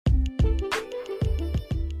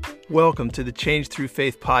Welcome to the Change Through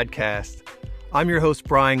Faith podcast. I'm your host,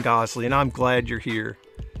 Brian Gosley, and I'm glad you're here.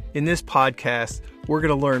 In this podcast, we're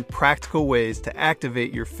going to learn practical ways to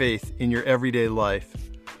activate your faith in your everyday life.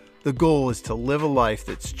 The goal is to live a life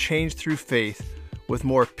that's changed through faith with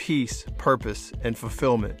more peace, purpose, and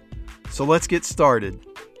fulfillment. So let's get started.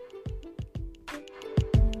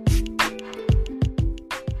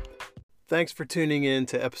 Thanks for tuning in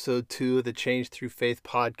to episode 2 of the Change Through Faith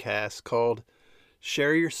podcast called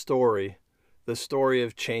Share Your Story, the story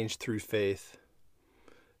of change through faith.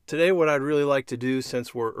 Today, what I'd really like to do,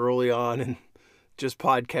 since we're early on in just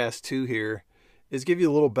podcast 2 here, is give you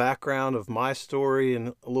a little background of my story and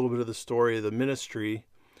a little bit of the story of the ministry,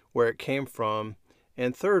 where it came from,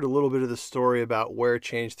 and third, a little bit of the story about where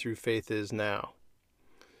Change Through Faith is now.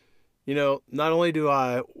 You know, not only do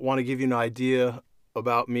I want to give you an idea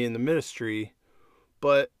about me in the ministry,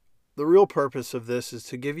 but the real purpose of this is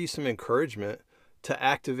to give you some encouragement to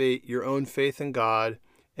activate your own faith in God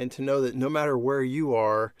and to know that no matter where you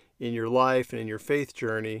are in your life and in your faith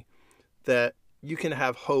journey, that you can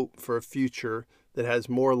have hope for a future that has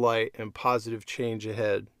more light and positive change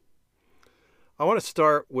ahead. I want to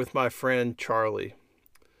start with my friend Charlie.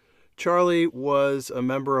 Charlie was a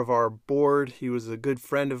member of our board. He was a good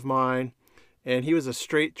friend of mine, and he was a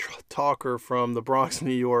straight talker from the Bronx,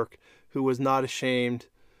 New York, who was not ashamed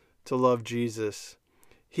to love Jesus.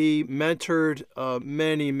 He mentored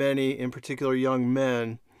many, in particular young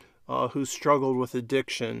men who struggled with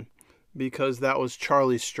addiction, because that was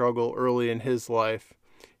Charlie's struggle early in his life.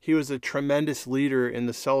 He was a tremendous leader in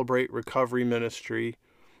the Celebrate Recovery Ministry,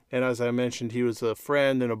 and as I mentioned, he was a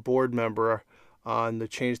friend and a board member on the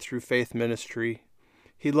Change Through Faith Ministry.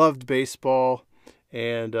 He loved baseball,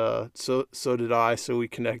 and so did I, so we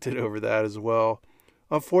connected over that as well.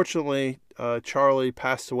 Unfortunately, Charlie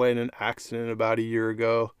passed away in an accident about a year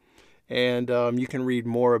ago, and you can read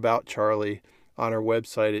more about Charlie on our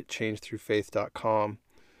website at changethroughfaith.com.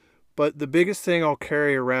 But the biggest thing I'll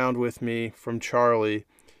carry around with me from Charlie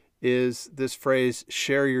is this phrase,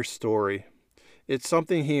 share your story. It's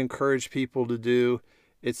something he encouraged people to do.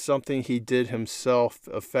 It's something he did himself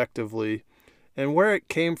effectively. And where it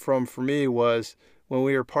came from for me was when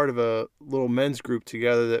we were part of a little men's group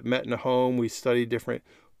together that met in a home. We studied different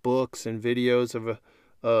books and videos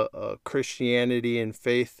of Christianity and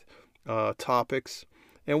faith topics.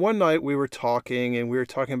 And one night we were talking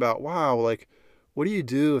about, wow, like, what do you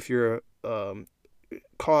do if you're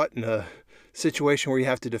caught in a situation where you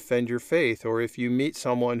have to defend your faith, or if you meet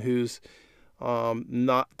someone who's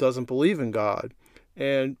doesn't believe in God?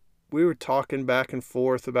 And we were talking back and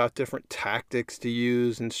forth about different tactics to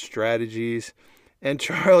use and strategies. And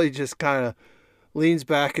Charlie just kind of leans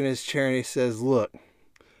back in his chair and he says, look,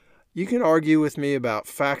 you can argue with me about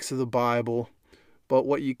facts of the Bible, but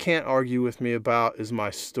what you can't argue with me about is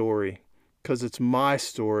my story, because it's my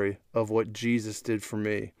story of what Jesus did for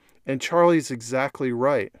me. And Charlie's exactly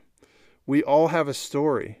right. We all have a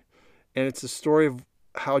story, and it's a story of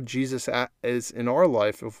how Jesus is in our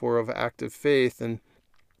life if we're of active faith, and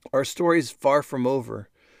our story is far from over.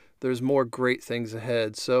 There's more great things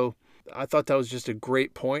ahead. So I thought that was just a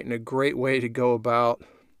great point and a great way to go about,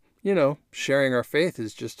 sharing our faith,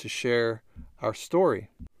 is just to share our story.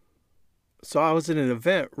 So I was at an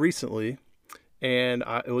event recently, and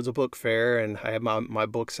it was a book fair, and I had my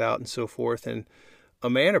books out and so forth, and a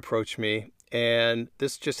man approached me, and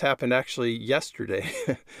this just happened actually yesterday.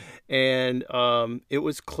 And it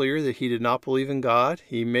was clear that he did not believe in God.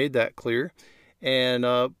 He made that clear. And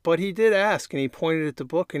but he did ask, and he pointed at the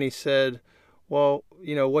book, and he said, well,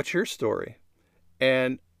 what's your story?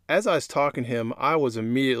 And as I was talking to him, I was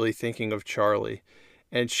immediately thinking of Charlie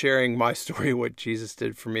and sharing my story, what Jesus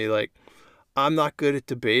did for me. Like, I'm not good at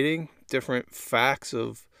debating different facts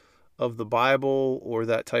of the Bible or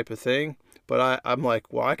that type of thing, but I'm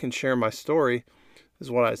like, well, I can share my story,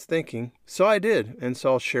 is what I was thinking. So I did, and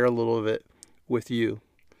so I'll share a little of it with you.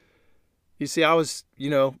 You see, I was,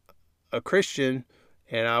 a Christian,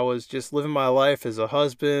 and I was just living my life as a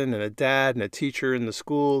husband and a dad and a teacher in the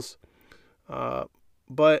schools.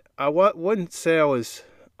 But I wouldn't say I was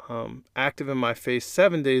active in my faith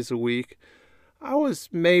 7 days a week. I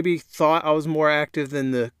thought I was more active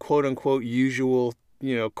than the quote-unquote usual,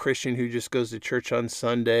 Christian who just goes to church on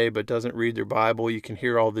Sunday but doesn't read their Bible. You can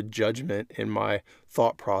hear all the judgment in my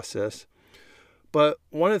thought process. But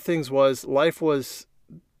one of the things was, life was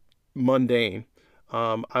mundane.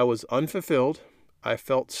 I was unfulfilled. I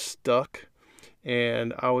felt stuck,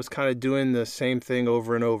 and I was kind of doing the same thing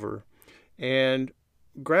over and over. And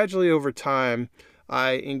gradually over time,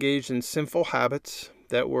 I engaged in sinful habits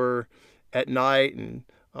that were at night and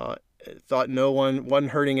thought no one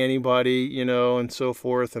wasn't hurting anybody, and so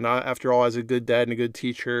forth. And after all, I was a good dad and a good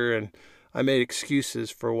teacher, and I made excuses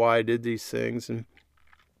for why I did these things. And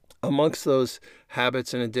amongst those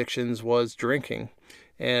habits and addictions was drinking,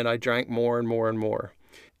 and I drank more and more and more.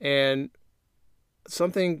 And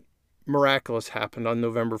something miraculous happened on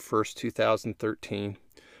November 1st, 2013.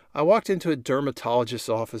 I walked into a dermatologist's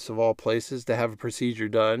office of all places to have a procedure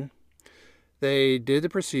done. They did the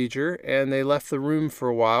procedure and they left the room for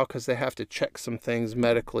a while because they have to check some things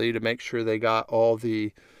medically to make sure they got all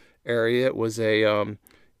the area. It was a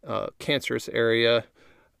cancerous area.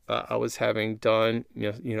 I was having done,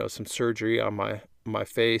 some surgery on my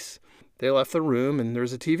face. They left the room and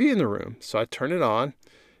there's a TV in the room. So I turn it on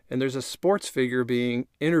and there's a sports figure being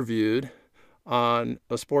interviewed on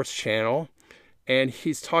a sports channel. And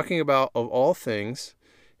he's talking about, of all things,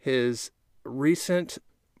 his recent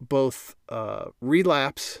both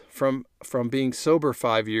relapse from being sober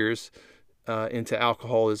 5 years into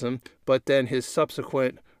alcoholism, but then his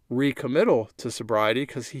subsequent recommittal to sobriety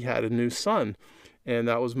because he had a new son, and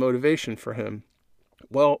that was motivation for him.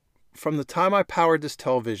 Well, from the time I powered this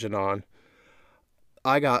television on,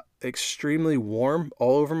 I got extremely warm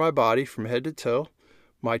all over my body from head to toe.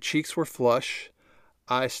 My cheeks were flush.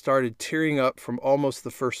 I started tearing up from almost the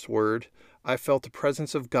first word. I felt the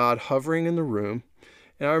presence of God hovering in the room.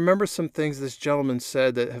 And I remember some things this gentleman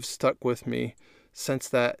said that have stuck with me since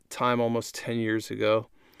that time almost 10 years ago.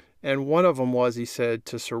 And one of them was, he said,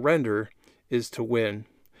 to surrender is to win.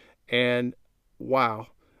 And wow,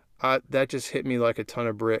 that just hit me like a ton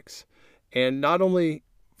of bricks. And not only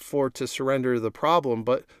to surrender the problem,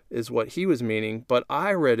 but is what he was meaning, but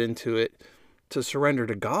I read into it to surrender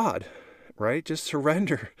to God, right? Just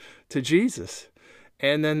surrender to Jesus.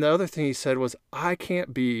 And then the other thing he said was, I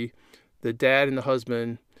can't be the dad and the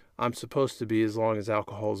husband I'm supposed to be as long as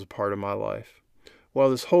alcohol is a part of my life. Well,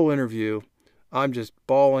 this whole interview, I'm just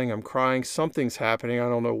bawling, I'm crying, something's happening, I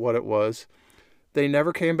don't know what it was. They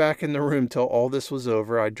never came back in the room till all this was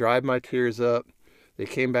over. I dried my tears up. They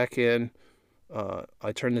came back in.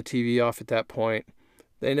 I turned the TV off at that point.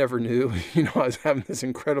 They never knew, I was having this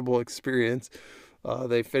incredible experience.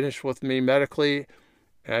 They finished with me medically,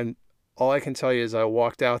 and all I can tell you is I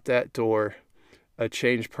walked out that door a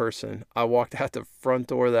changed person. I walked out the front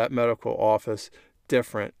door of that medical office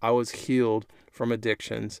different. I was healed from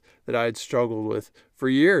addictions that I had struggled with for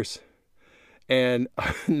years, and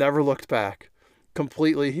I never looked back.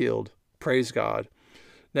 Completely healed. Praise God.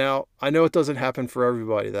 Now, I know it doesn't happen for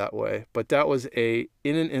everybody that way, but that was in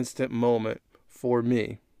an instant moment for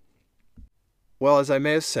me. Well, as I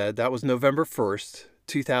may have said, that was November 1st,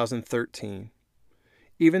 2013.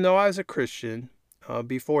 Even though I was a Christian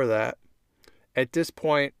before that, at this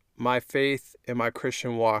point, my faith and my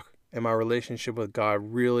Christian walk and my relationship with God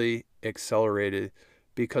really accelerated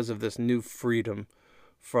because of this new freedom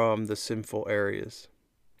from the sinful areas.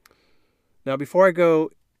 Now, before I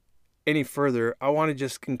go any further, I want to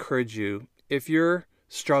just encourage you, if you're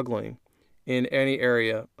struggling in any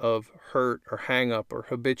area of hurt or hang-up or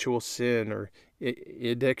habitual sin or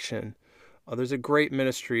addiction, there's a great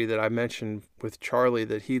ministry that I mentioned with Charlie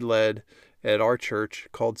that he led at our church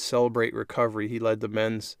called Celebrate Recovery. He led the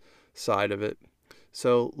men's side of it.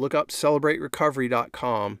 So look up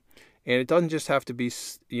celebraterecovery.com, and it doesn't just have to be,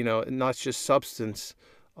 not just substance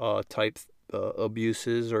type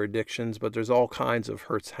abuses or addictions, but there's all kinds of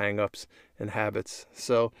hurts, hang-ups, and habits.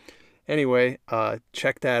 So anyway,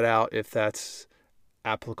 check that out if that's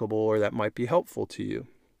applicable or that might be helpful to you.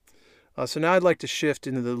 So now I'd like to shift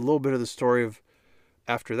into the little bit of the story of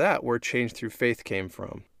after that, where Change Through Faith came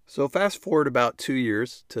from. So fast forward about 2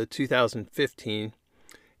 years to 2015,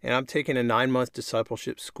 and I'm taking a 9-month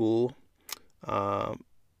discipleship school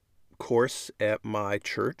course at my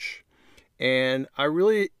church. And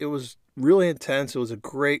it was really intense. It was a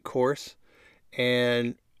great course.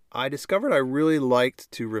 And I discovered I really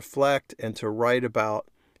liked to reflect and to write about,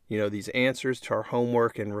 these answers to our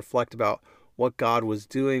homework and reflect about what God was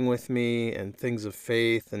doing with me and things of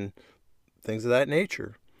faith and things of that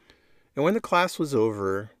nature. And when the class was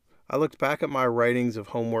over, I looked back at my writings of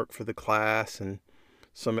homework for the class and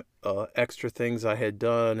some extra things I had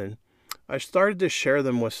done, and I started to share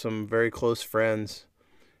them with some very close friends.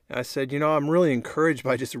 And I said, I'm really encouraged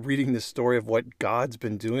by just reading the story of what God's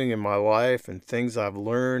been doing in my life and things I've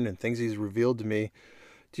learned and things He's revealed to me.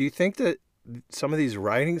 Do you think that some of these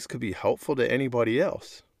writings could be helpful to anybody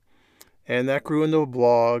else? And that grew into a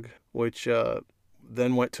blog, which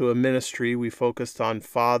then went to a ministry. We focused on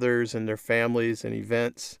fathers and their families and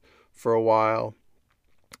events for a while.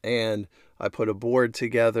 And I put a board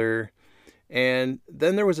together. And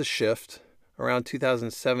then there was a shift around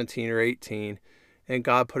 2017 or 18. and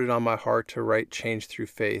God put it on my heart to write Change Through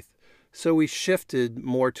Faith. So we shifted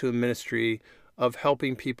more to a ministry of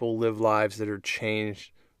helping people live lives that are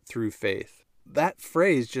changed through faith. That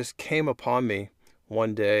phrase just came upon me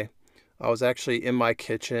one day. I was actually in my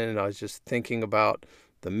kitchen and I was just thinking about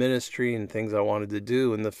the ministry and things I wanted to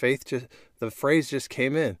do, and the phrase just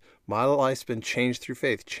came in. My life's been changed through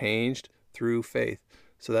faith, changed through faith.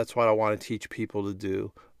 So that's what I want to teach people to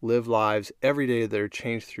do. Live lives every day that are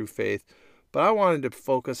changed through faith. But I wanted to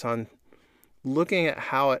focus on looking at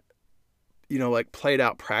how it, played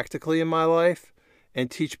out practically in my life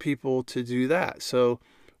and teach people to do that. So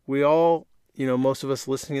we all, most of us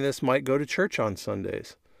listening to this might go to church on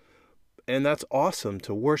Sundays. And that's awesome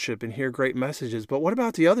to worship and hear great messages. But what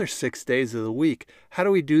about the other 6 days of the week? How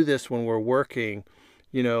do we do this when we're working,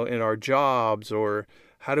 in our jobs? Or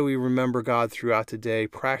how do we remember God throughout the day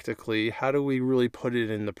practically? How do we really put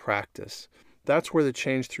it into practice? That's where the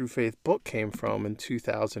Change Through Faith book came from in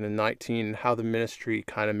 2019 and how the ministry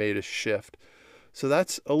kind of made a shift. So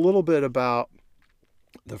that's a little bit about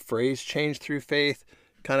the phrase Change Through Faith,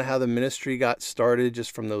 kind of how the ministry got started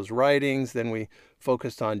just from those writings. Then we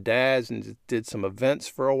focused on dads and did some events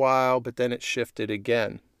for a while, but then it shifted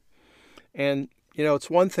again. And, it's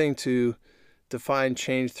one thing to define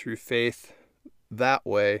change through faith that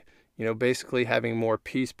way, basically having more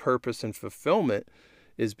peace, purpose, and fulfillment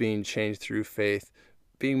is being changed through faith.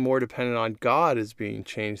 Being more dependent on God is being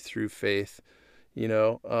changed through faith,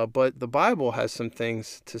 but the Bible has some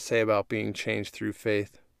things to say about being changed through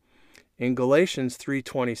faith. In Galatians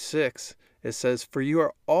 3:26, it says, "For you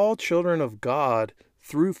are all children of God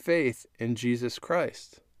through faith in Jesus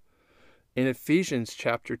Christ." In Ephesians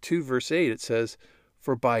chapter 2, verse 8, it says,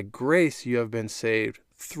 "For by grace you have been saved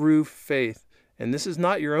through faith. And this is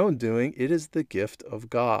not your own doing, it is the gift of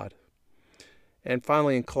God." And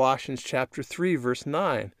finally, in Colossians chapter 3, verse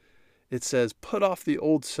 9, it says, "Put off the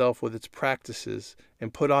old self with its practices,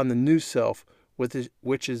 and put on the new self,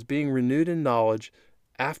 which is being renewed in knowledge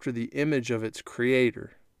after the image of its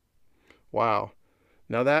creator." Wow.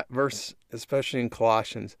 Now that verse, especially in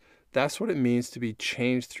Colossians, that's what it means to be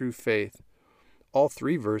changed through faith. All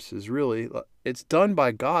three verses, really. It's done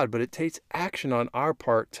by God, but it takes action on our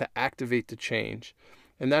part to activate the change.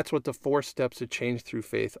 And that's what the 4 steps of change through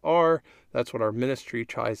faith are. That's what our ministry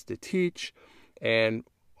tries to teach. And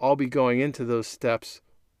I'll be going into those steps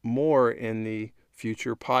more in the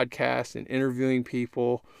future podcasts and interviewing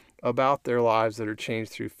people about their lives that are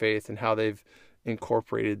changed through faith and how they've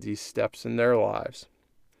incorporated these steps in their lives.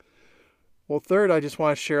 Well, third, I just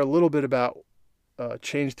want to share a little bit about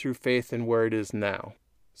change through faith and where it is now.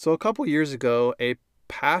 So a couple years ago, a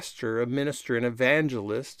pastor, a minister, an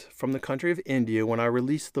evangelist from the country of India, when I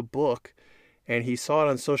released the book and he saw it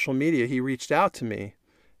on social media, he reached out to me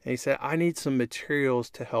and he said, "I need some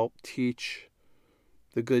materials to help teach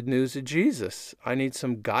the good news of Jesus. I need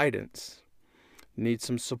some guidance, need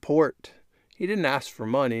some support." He didn't ask for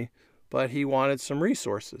money, but he wanted some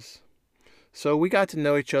resources. So we got to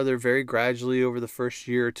know each other very gradually over the first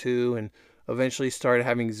year or two and eventually started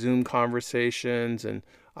having Zoom conversations, and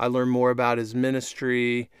I learned more about his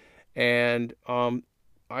ministry, and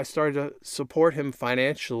I started to support him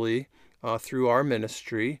financially through our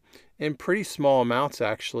ministry in pretty small amounts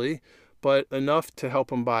actually, but enough to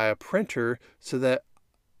help him buy a printer so that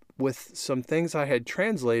with some things I had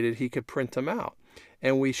translated, he could print them out.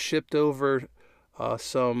 And we shipped over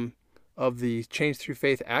some of the Change Through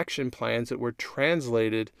Faith action plans that were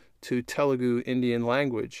translated to Telugu Indian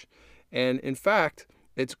language. And in fact,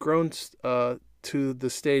 it's grown to the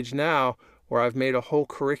stage now where I've made a whole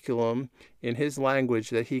curriculum in his language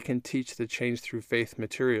that he can teach the Change Through Faith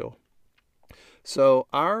material. So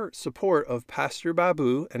our support of Pastor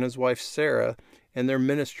Babu and his wife Sarah and their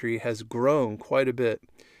ministry has grown quite a bit.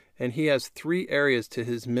 And he has 3 areas to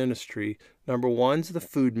his ministry. Number 1's the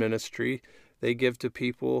food ministry. They give to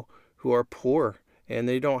people who are poor and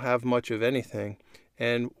they don't have much of anything.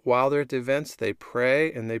 And while they're at the events, they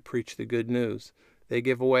pray and they preach the good news. They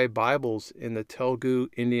give away Bibles in the Telugu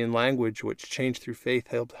Indian language, which Change Through Faith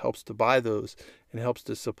helps to buy those and helps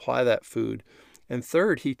to supply that food. And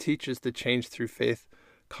third, he teaches the Change Through Faith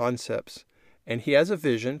concepts. And he has a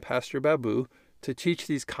vision, Pastor Babu, to teach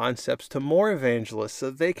these concepts to more evangelists so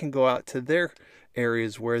they can go out to their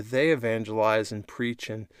areas where they evangelize and preach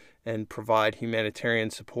and provide humanitarian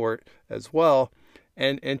support as well.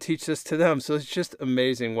 And teach this to them. So it's just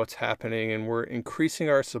amazing what's happening, and we're increasing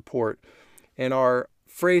our support. And our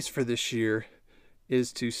phrase for this year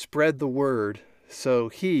is to spread the word so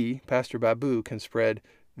he, Pastor Babu, can spread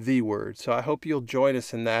the word. So I hope you'll join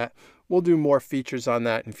us in that. We'll do more features on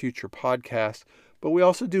that in future podcasts. But we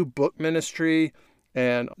also do book ministry,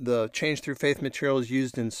 And the Change Through Faith material is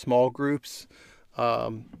used in small groups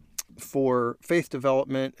for faith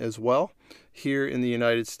development as well here in the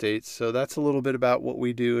United States. So that's a little bit about what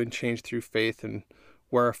we do in Change Through Faith and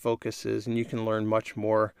where our focus is. And you can learn much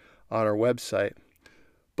more on our website.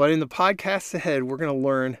 But in the podcasts ahead, we're going to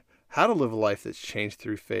learn how to live a life that's changed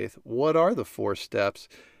through faith. What are the 4 steps?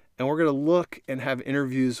 And we're going to look and have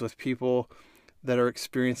interviews with people that are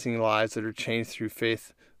experiencing lives that are changed through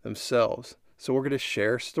faith themselves. So we're going to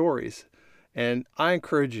share stories. And I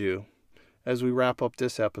encourage you, as we wrap up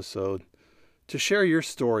this episode, to share your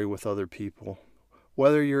story with other people.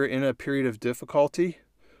 Whether you're in a period of difficulty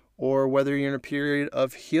or whether you're in a period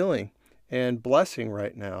of healing and blessing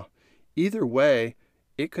right now. Either way,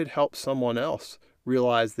 it could help someone else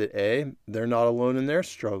realize that A, they're not alone in their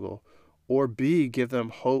struggle, or B, give them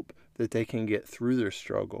hope that they can get through their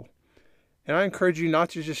struggle. And I encourage you not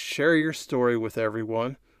to just share your story with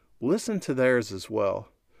everyone. Listen to theirs as well.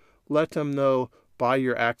 Let them know by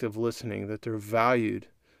your active listening that they're valued,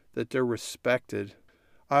 that they're respected.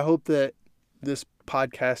 I hope that this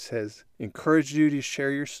podcast has encouraged you to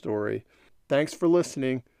share your story. Thanks for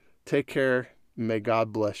listening. Take care. May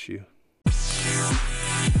God bless you.